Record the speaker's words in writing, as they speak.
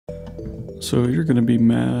So you're gonna be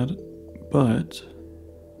mad, but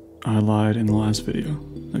I lied in the last video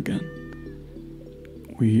again.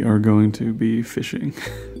 We are going to be fishing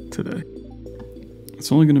today.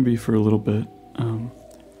 It's only gonna be for a little bit.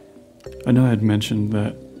 I know I had mentioned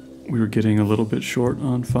that we were getting a little bit short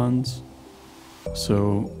on funds.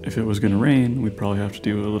 So if it was gonna rain, we'd probably have to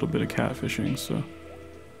do a little bit of catfishing, so.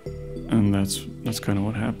 And that's kind of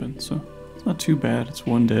what happened, so. It's not too bad, it's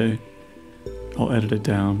one day. I'll edit it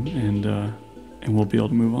down and we'll be able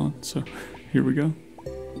to move on, so here we go.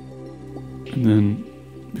 And then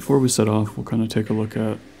before we set off, we'll kind of take a look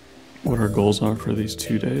at what our goals are for these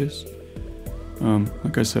 2 days.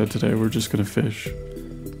 Like I said, today we're just gonna fish,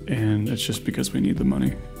 and it's just because we need the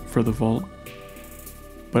money for the vault.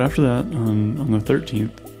 But after that, on the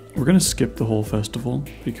 13th, we're gonna skip the whole festival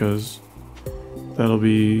because that'll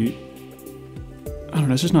be, I don't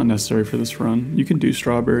know, it's just not necessary for this run. You can do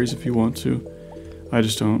strawberries if you want to. I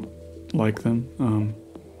just don't like them. I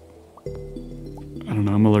don't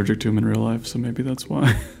know, I'm allergic to them in real life, so maybe that's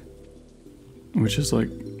why. Which is like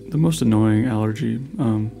the most annoying allergy.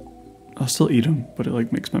 I'll still eat them, but it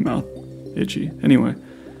like makes my mouth itchy. Anyway,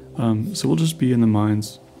 so we'll just be in the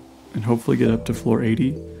mines and hopefully get up to floor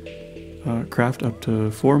 80, craft up to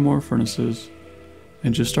 4 more furnaces,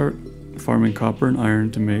 and just start farming copper and iron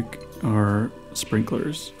to make our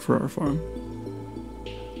sprinklers for our farm.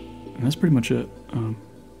 And that's pretty much it.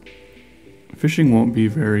 Fishing won't be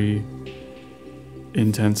very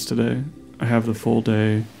intense today. I have the full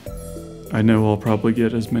day. I know I'll probably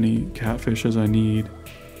get as many catfish as I need.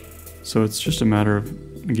 So it's just a matter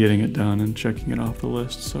of getting it done and checking it off the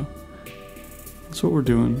list, so that's what we're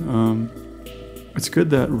doing. It's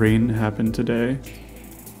good that rain happened today,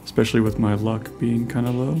 especially with my luck being kind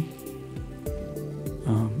of low.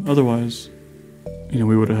 Otherwise, you know,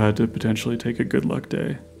 we would have had to potentially take a good luck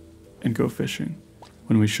day and go fishing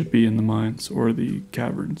when we should be in the mines or the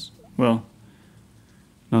caverns. Well,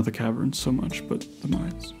 not the caverns so much, but the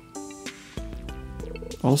mines.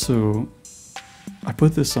 Also, I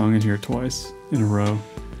put this song in here twice in a row.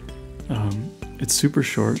 It's super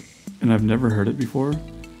short, and I've never heard it before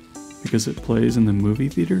because it plays in the movie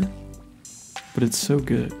theater, but it's so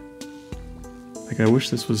good. Like, I wish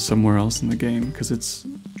this was somewhere else in the game because it's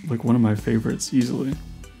like one of my favorites easily.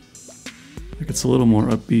 Like, it's a little more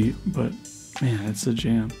upbeat, but man, it's a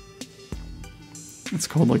jam. It's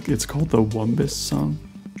called the Wumbus song,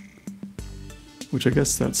 which I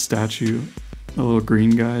guess that statue, the little green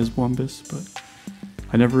guy, is Wumbus, but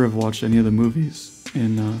I never have watched any of the movies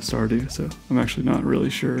in Stardew, so I'm actually not really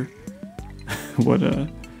sure what it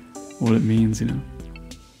means, you know.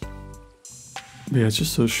 But yeah, it's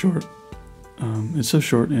just so short. It's so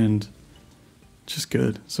short and just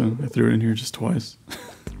good, so I threw it in here just twice.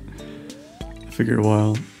 I figured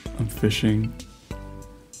while I'm fishing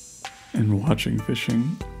and watching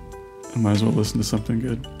fishing, I might as well listen to something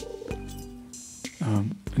good.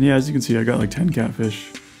 And yeah, as you can see, I got like 10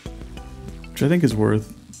 catfish, which I think is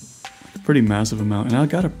worth a pretty massive amount, and I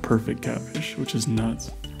got a perfect catfish, which is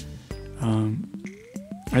nuts.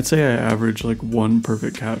 I'd say I average like 1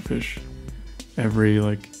 perfect catfish every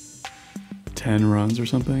like 10 runs or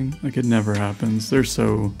something. Like, it never happens. They're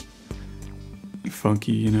so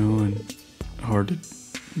funky, you know, and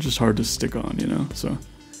just hard to stick on, you know, so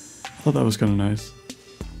I thought that was kind of nice.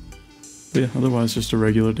 But yeah, otherwise just a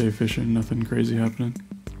regular day fishing, nothing crazy happening.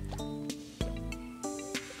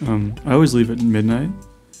 I always leave at midnight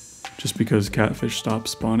just because catfish stop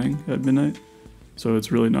spawning at midnight, so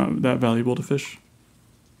it's really not that valuable to fish.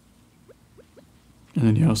 And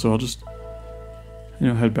then yeah, so I'll just, you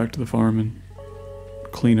know, head back to the farm and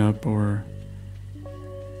clean up or,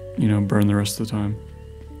 you know, burn the rest of the time.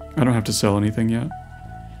 I don't have to sell anything yet,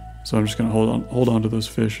 so I'm just gonna hold on to those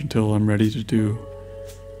fish until I'm ready to do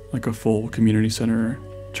like a full community center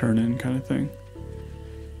turn-in kind of thing.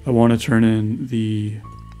 I want to turn in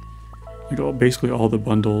basically all the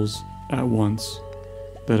bundles at once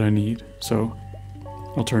that I need. So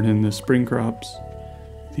I'll turn in the spring crops,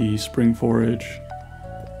 the spring forage,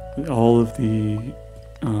 all of the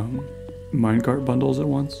minecart bundles at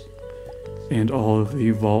once, and all of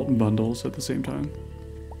the vault bundles at the same time.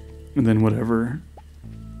 And then whatever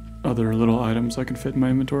other little items I can fit in my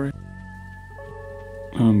inventory.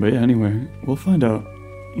 But yeah, anyway, we'll find out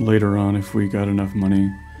later on if we got enough money.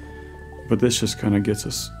 But this just kind of gets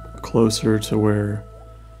us closer to where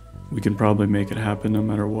we can probably make it happen no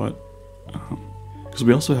matter what. Because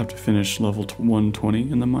we also have to finish level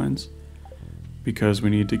 120 in the mines, because we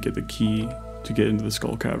need to get the key to get into the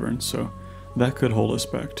skull cavern, so that could hold us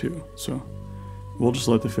back too. So we'll just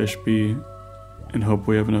let the fish be and hope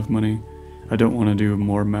we have enough money. I don't want to do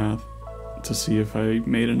more math to see if I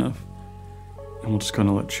made enough. And we'll just kind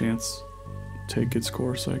of let chance take its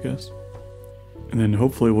course, I guess. And then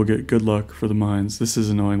hopefully we'll get good luck for the mines. This is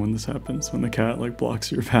annoying when this happens, when the cat like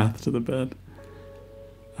blocks your path to the bed.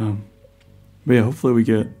 But yeah, hopefully we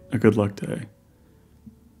get a good luck day.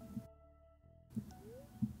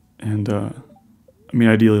 And I mean,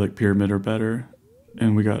 ideally like pyramid or better.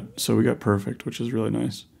 And we got perfect, which is really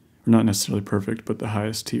nice. Or not necessarily perfect, but the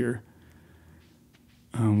highest tier.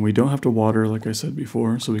 We don't have to water, like I said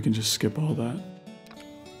before, so we can just skip all that.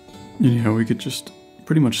 And yeah, we could just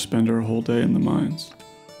pretty much spend our whole day in the mines.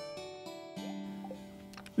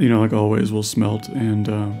 You know, like always, we'll smelt and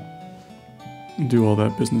do all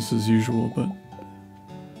that business as usual, but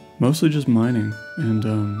mostly just mining. And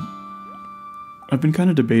I've been kind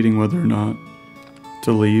of debating whether or not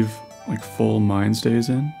to leave like full mines days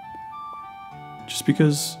in, just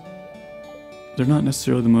because they're not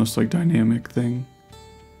necessarily the most like dynamic thing.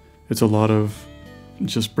 It's a lot of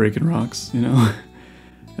just breaking rocks, you know?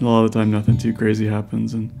 And a lot of the time nothing too crazy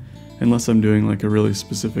happens, and unless I'm doing like a really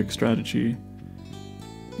specific strategy,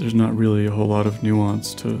 there's not really a whole lot of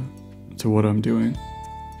nuance to what I'm doing.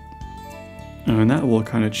 And that will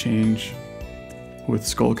kind of change with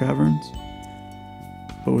skull caverns.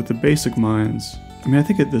 But with the basic mines, I mean, I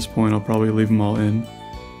think at this point I'll probably leave them all in,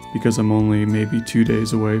 because I'm only maybe 2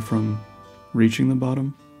 days away from reaching the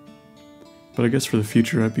bottom. But I guess for the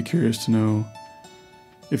future I'd be curious to know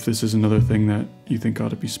if this is another thing that you think ought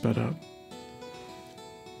to be sped up.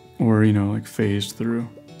 Or, you know, like phased through.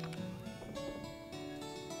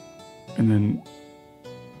 And then,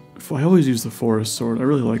 I always use the forest sword. I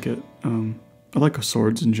really like it. I like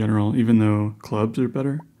swords in general, even though clubs are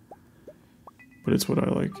better. But it's what I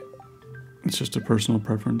like. It's just a personal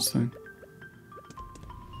preference thing.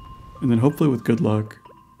 And then hopefully with good luck,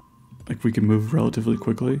 like we can move relatively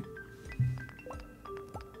quickly.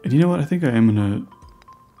 And you know what? I think I am gonna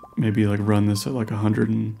maybe like run this at like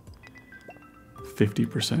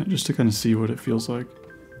 150% just to kind of see what it feels like.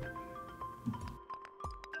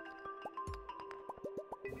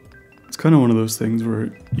 It's kind of one of those things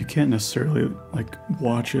where you can't necessarily like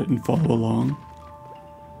watch it and follow along.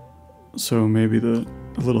 So maybe a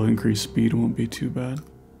little increased speed won't be too bad.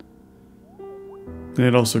 And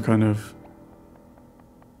it also kind of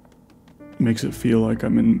makes it feel like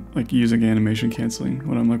I'm in like using animation canceling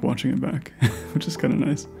when I'm like watching it back, which is kind of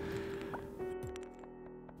nice.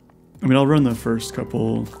 I mean, I'll run the first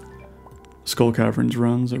couple skull caverns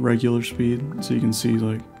runs at regular speed so you can see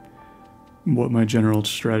like what my general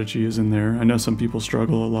strategy is in there. I know some people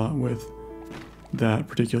struggle a lot with that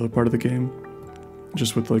particular part of the game,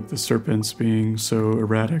 just with like the serpents being so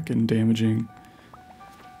erratic and damaging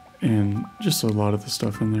and just a lot of the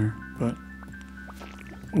stuff in there, but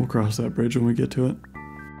we'll cross that bridge when we get to it.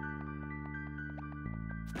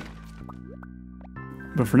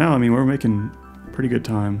 But for now, I mean, we're making pretty good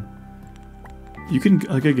time. You can,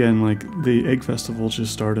 like, again, like, the Egg Festival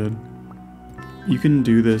just started. You can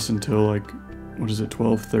do this until, like, what is it,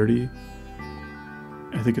 12:30?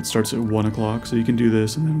 I think it starts at 1 o'clock, so you can do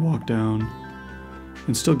this and then walk down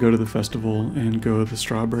and still go to the festival and go the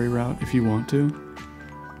strawberry route if you want to.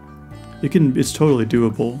 It's totally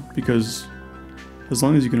doable, because as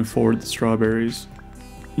long as you can afford the strawberries,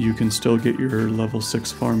 you can still get your level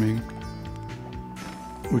 6 farming,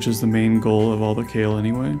 which is the main goal of all the kale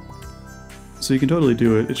anyway. So you can totally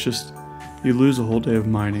do it, it's just you lose a whole day of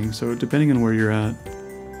mining, so depending on where you're at,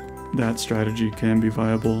 that strategy can be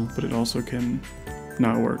viable, but it also can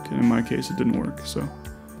not work, and in my case it didn't work, so.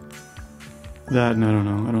 That, and I don't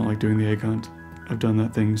know, I don't like doing the egg hunt. I've done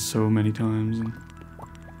that thing so many times, and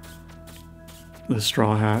the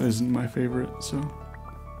straw hat isn't my favorite, so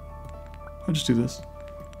I'll just do this.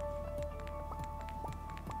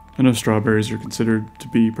 I know strawberries are considered to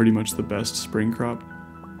be pretty much the best spring crop,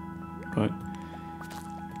 but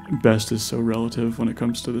best is so relative when it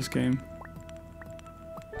comes to this game.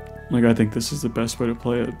 Like, I think this is the best way to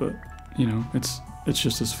play it, but, you know, it's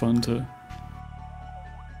just as fun to,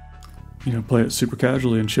 you know, play it super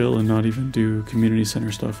casually and chill and not even do community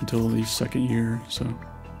center stuff until the second year, so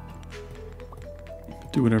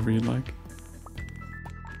do whatever you'd like.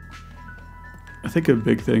 I think a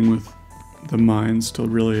big thing with the mines to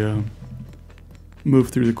really move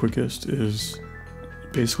through the quickest is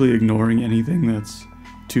basically ignoring anything that's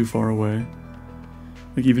too far away.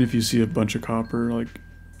 Like, even if you see a bunch of copper like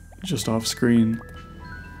just off screen,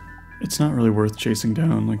 it's not really worth chasing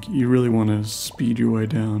down. Like, you really want to speed your way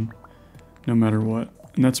down no matter what,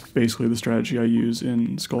 and that's basically the strategy I use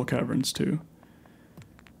in skull caverns too.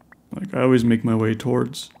 Like, I always make my way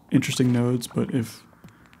towards interesting nodes, but if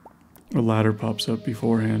a ladder pops up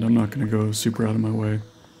beforehand, I'm not going to go super out of my way,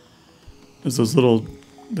 as those little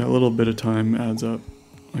that little bit of time adds up.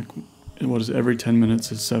 Like, what is it? Every 10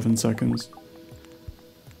 minutes is 7 seconds.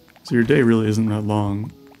 So your day really isn't that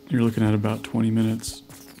long. You're looking at about 20 minutes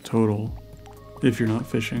total if you're not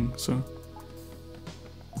fishing, so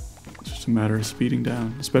it's just a matter of speeding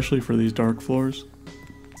down, especially for these dark floors,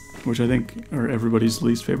 which I think are everybody's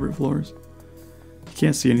least favorite floors. You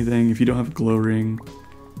can't see anything. If you don't have a glow ring,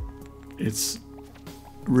 it's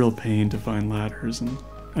a real pain to find ladders, and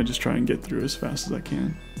I just try and get through as fast as I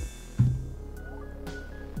can.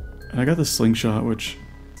 And I got the slingshot, which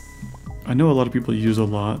I know a lot of people use a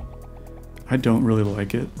lot. I don't really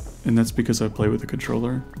like it, and that's because I play with a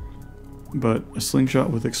controller. But a slingshot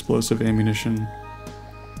with explosive ammunition,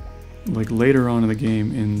 like later on in the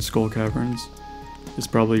game in Skull Caverns, is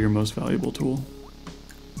probably your most valuable tool.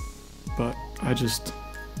 But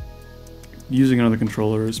using it on the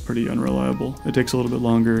controller is pretty unreliable. It takes a little bit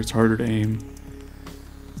longer, it's harder to aim,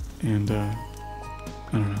 and I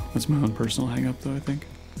don't know, that's my own personal hang up though, I think.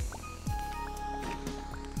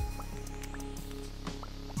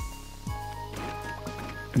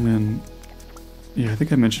 And then, yeah, I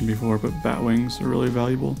think I mentioned before, but bat wings are really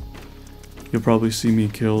valuable. You'll probably see me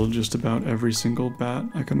kill just about every single bat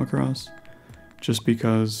I come across, just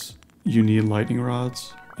because you need lightning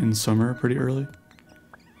rods in summer pretty early.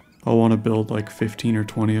 I'll want to build like 15 or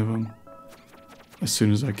 20 of them as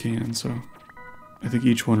soon as I can, so I think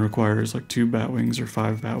each one requires like 2 bat wings or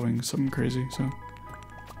 5 bat wings, something crazy, so.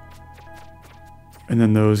 And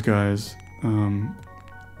then those guys,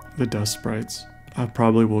 the dust sprites, I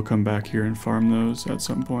probably will come back here and farm those at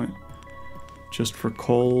some point, just for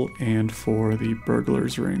coal and for the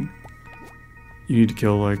burglar's ring. You need to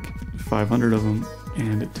kill like 500 of them,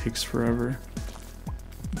 and it takes forever.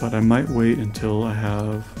 But I might wait until I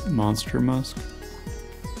have monster musk,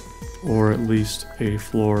 or at least a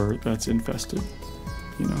floor that's infested,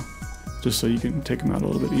 you know, just so you can take them out a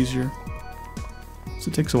little bit easier. So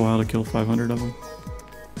it takes a while to kill 500 of them,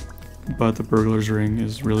 but the burglar's ring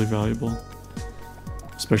is really valuable,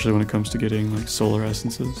 especially when it comes to getting like solar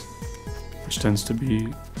essences, which tends to be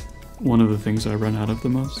one of the things I run out of the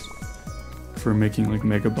most for making like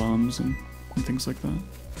mega bombs and things like that.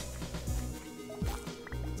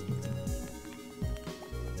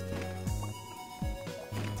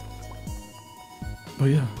 But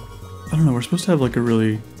yeah, I don't know, we're supposed to have like a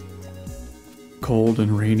really cold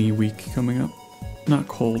and rainy week coming up. Not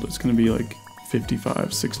cold, it's gonna be like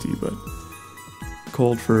 55, 60, but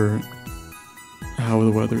cold for how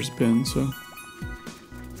the weather's been, so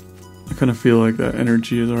I kind of feel like that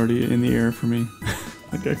energy is already in the air for me.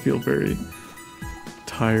 Like I feel very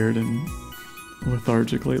tired and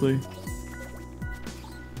lethargic lately.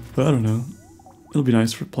 But I don't know, it'll be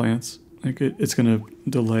nice for plants. Like it's gonna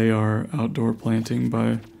delay our outdoor planting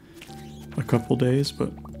by a couple days,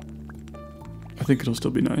 but I think it'll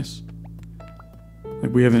still be nice.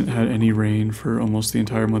 Like we haven't had any rain for almost the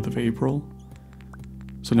entire month of April,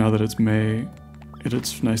 so now that it's May,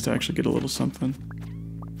 it's nice to actually get a little something.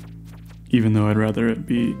 Even though I'd rather it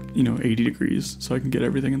be, you know, 80 degrees so I can get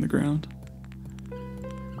everything in the ground.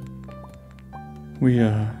 We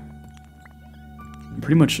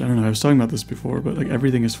pretty much, I don't know, I was talking about this before, but like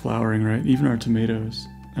everything is flowering, right? Even our tomatoes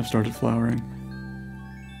have started flowering.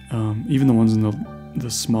 Even the ones in the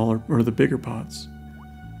smaller, or the bigger pots.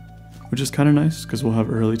 Which is kind of nice, because we'll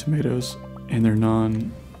have early tomatoes, and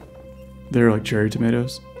they're like cherry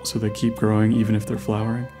tomatoes, so they keep growing even if they're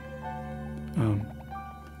flowering.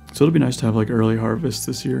 So it'll be nice to have like early harvests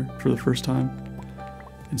this year for the first time,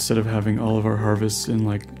 instead of having all of our harvests in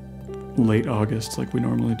like late August like we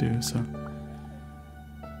normally do, so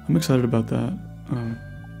I'm excited about that.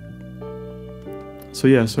 So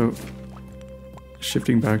yeah, so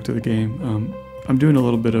shifting back to the game, I'm doing a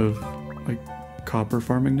little bit of like copper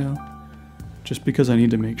farming now, just because I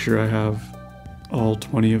need to make sure I have all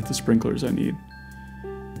 20 of the sprinklers I need.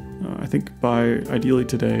 I think by ideally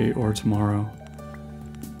today or tomorrow,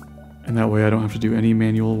 and that way I don't have to do any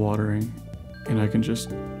manual watering, and I can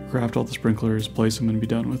just craft all the sprinklers, place them, and be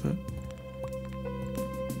done with it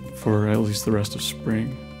for at least the rest of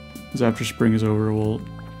spring. Because after spring is over, we'll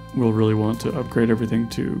really want to upgrade everything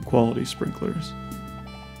to quality sprinklers.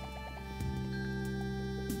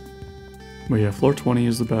 But yeah, floor 20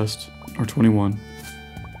 is the best, or 21.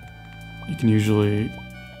 You can usually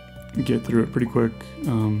get through it pretty quick.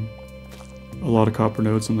 A lot of copper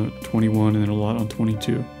nodes on the 21 and then a lot on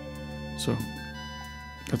 22. So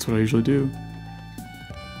that's what I usually do.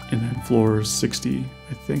 And then floor 60,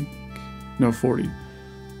 I think. No, 40.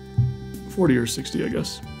 40 or 60, I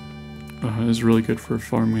guess. Is really good for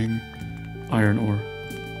farming iron ore,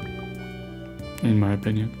 in my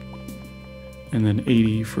opinion. And then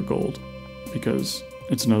 80 for gold, because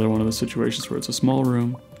it's another one of the situations where it's a small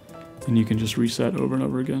room and you can just reset over and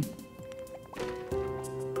over again.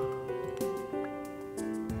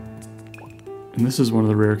 And this is one of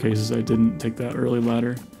the rare cases I didn't take that early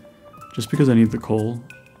ladder, just because I need the coal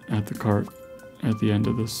at the cart at the end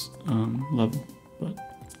of this level, but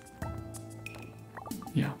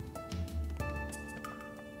yeah.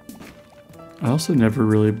 I also never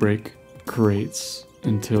really break crates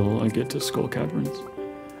until I get to skull caverns.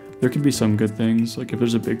 There can be some good things, like if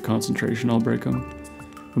there's a big concentration I'll break them,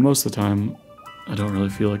 but most of the time I don't really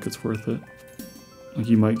feel like it's worth it. Like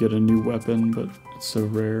you might get a new weapon, but it's so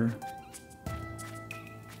rare.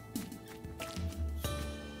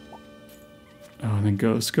 Oh, and then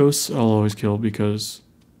ghosts. Ghosts I'll always kill because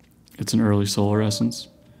it's an early solar essence,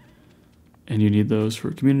 and you need those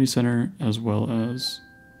for community center as well as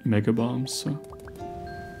mega bombs, so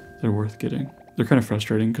they're worth getting. They're kind of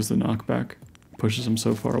frustrating because the knockback pushes them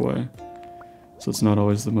so far away, so it's not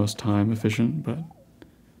always the most time efficient, but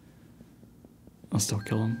I'll still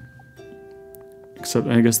kill them. Except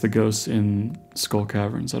I guess the ghosts in skull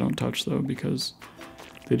caverns I don't touch though, because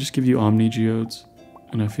they just give you omni geodes,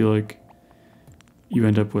 and I feel like you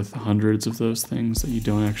end up with hundreds of those things that you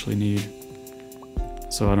don't actually need,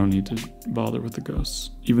 so I don't need to bother with the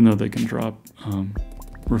ghosts, even though they can drop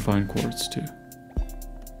refined quartz too.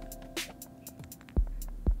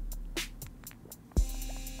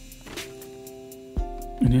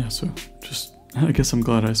 And yeah, so just, I guess I'm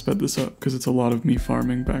glad I sped this up, because it's a lot of me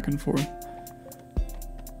farming back and forth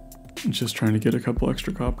and just trying to get a couple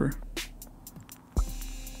extra copper.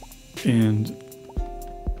 And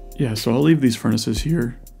yeah, so I'll leave these furnaces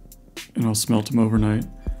here and I'll smelt them overnight,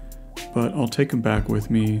 but I'll take them back with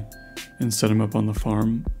me and set them up on the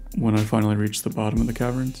farm when I finally reach the bottom of the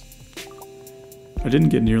caverns. I didn't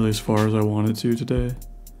get nearly as far as I wanted to today,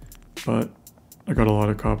 but I got a lot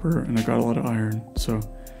of copper and I got a lot of iron, so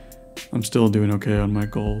I'm still doing okay on my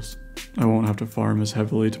goals. I won't have to farm as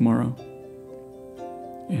heavily tomorrow,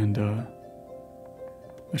 and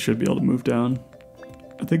I should be able to move down.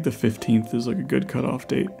 I think the 15th is like a good cutoff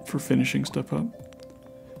date for finishing stuff up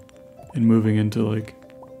and moving into, like,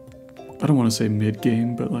 I don't want to say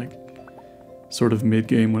mid-game, but like sort of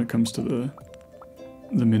mid-game when it comes to the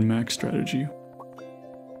min-max strategy.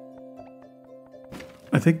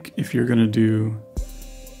 I think if you're gonna do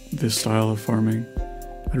this style of farming,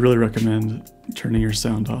 I'd really recommend turning your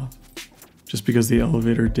sound off, just because the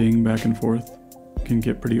elevator ding back and forth can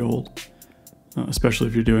get pretty old, especially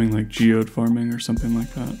if you're doing like geode farming or something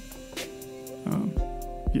like that.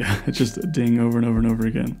 Yeah, it's just a ding over and over and over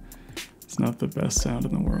again. It's not the best sound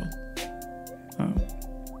in the world.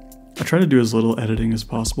 I try to do as little editing as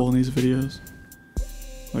possible in these videos,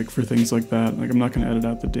 like for things like that. Like I'm not going to edit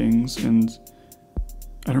out the dings, and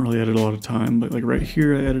I don't really edit a lot of time, but like right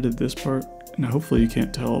here I edited this part, and hopefully you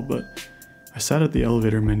can't tell, but I sat at the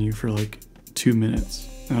elevator menu for like 2 minutes.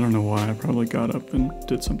 I don't know why. I probably got up and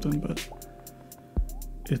did something, but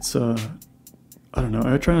it's I don't know.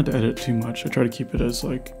 I try not to edit too much. I try to keep it as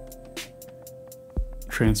like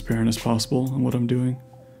transparent as possible on what I'm doing.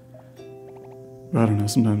 But I don't know,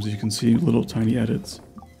 sometimes you can see little tiny edits.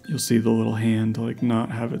 You'll see the little hand like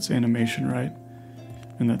not have its animation right,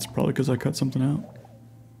 and that's probably because I cut something out.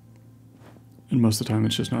 And most of the time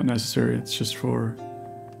it's just not necessary. It's just for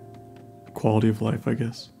quality of life, I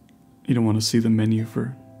guess. You don't want to see the menu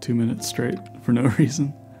for 2 minutes straight for no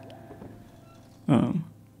reason.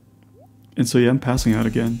 And so yeah, I'm passing out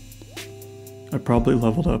again. I probably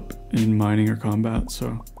leveled up in mining or combat,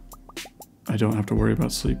 so I don't have to worry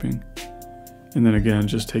about sleeping. And then again,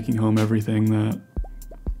 just taking home everything that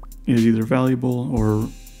is either valuable or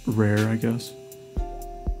rare, I guess.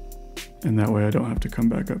 And that way I don't have to come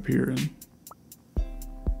back up here and,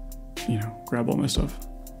 you know, grab all my stuff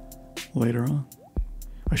later on.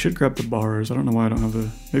 I should grab the bars. I don't know why I don't have the...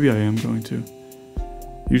 Maybe I am going to.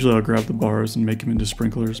 Usually I'll grab the bars and make them into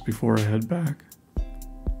sprinklers before I head back.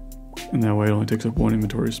 And that way it only takes up 1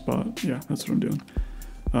 inventory spot. Yeah, that's what I'm doing.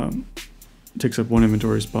 It takes up 1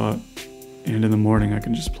 inventory spot, and in the morning I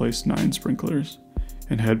can just place 9 sprinklers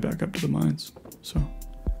and head back up to the mines. So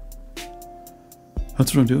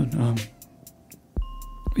that's what I'm doing.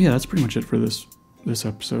 Yeah, that's pretty much it for this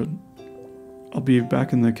episode. I'll be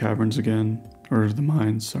back in the caverns again, or the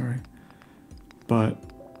mines, sorry. But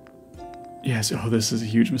yes, oh, this is a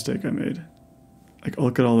huge mistake I made. Like,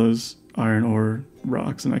 look at all those iron ore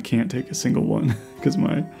rocks, and I can't take a single one because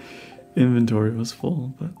my inventory was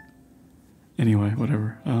full. But anyway,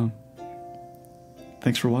 whatever.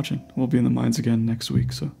 Thanks for watching. We'll be in the mines again next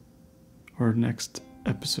week, or next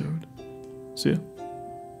episode. See ya.